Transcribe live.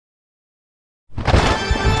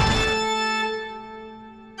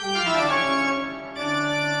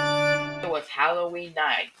Halloween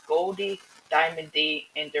night. Goldie, Diamondy,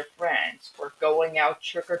 and their friends were going out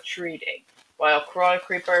trick-or-treating, while Karate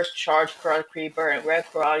Creeper, Charged Karate Creeper, and Red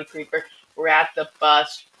Karate Creeper were at the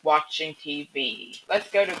bus watching TV.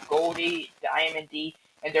 Let's go to Goldie, Diamondy,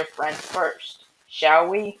 and their friends first, shall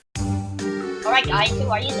we? Alright guys, who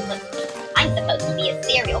are you supposed to be? I'm supposed to be a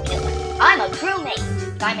serial killer. I'm a crewmate.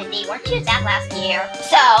 Diamondy, weren't you that last year?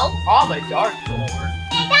 So? I'm a Dark Lord.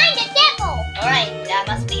 And I'm the devil! Alright, that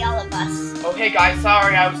must be all of us. Okay guys,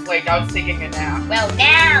 sorry I was late. I was taking a nap. Well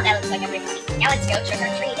now that looks like everybody. Now let's go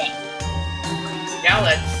trick-or-treating. Now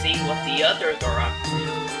let's see what the others are up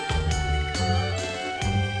to.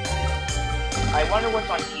 I wonder what's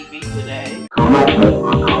on TV today.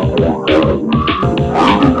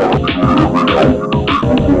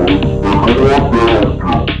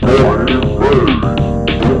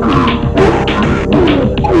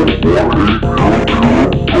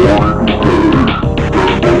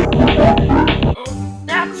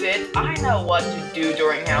 That's it! I know what to do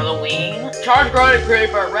during Halloween. Charged Karate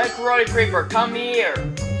Creeper, Red Karate Creeper, come here!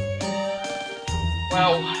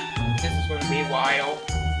 Well, this is gonna be a while.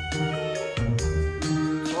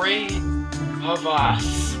 3 of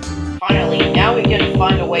us. Finally, now we can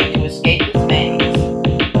find a way to escape this maze.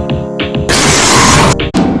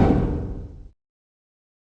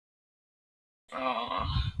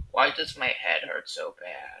 Why does my head hurt so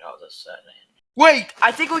bad all of a sudden? Wait!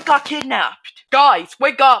 I think we got kidnapped! Guys,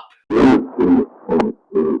 wake up!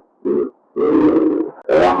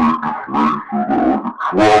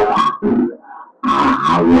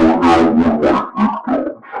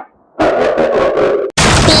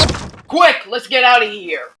 Quick! Let's get out of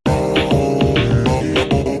here!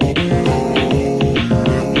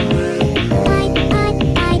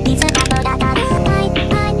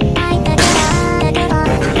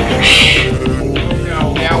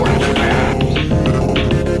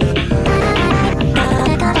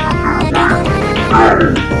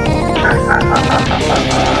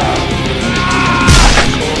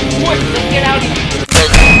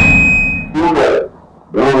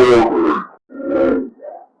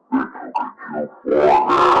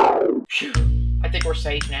 Phew, I think we're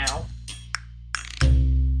safe now.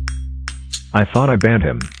 I thought I banned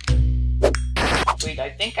him. Wait, I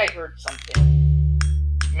think I heard something.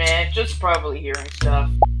 Man, just probably hearing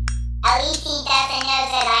stuff. At least he doesn't know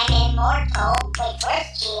that I'm immortal. Wait,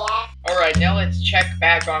 where's Gia? Alright, now let's check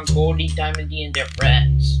back on Goldie, Diamondy, and their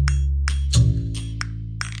friends.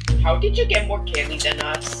 How did you get more candy than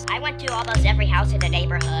us? I went to almost every house in the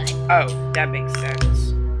neighborhood. Oh, that makes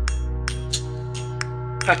sense.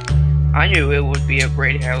 I knew it would be a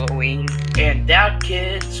great Halloween. And that,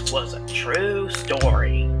 kids, was a true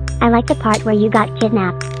story. I like the part where you got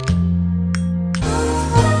kidnapped.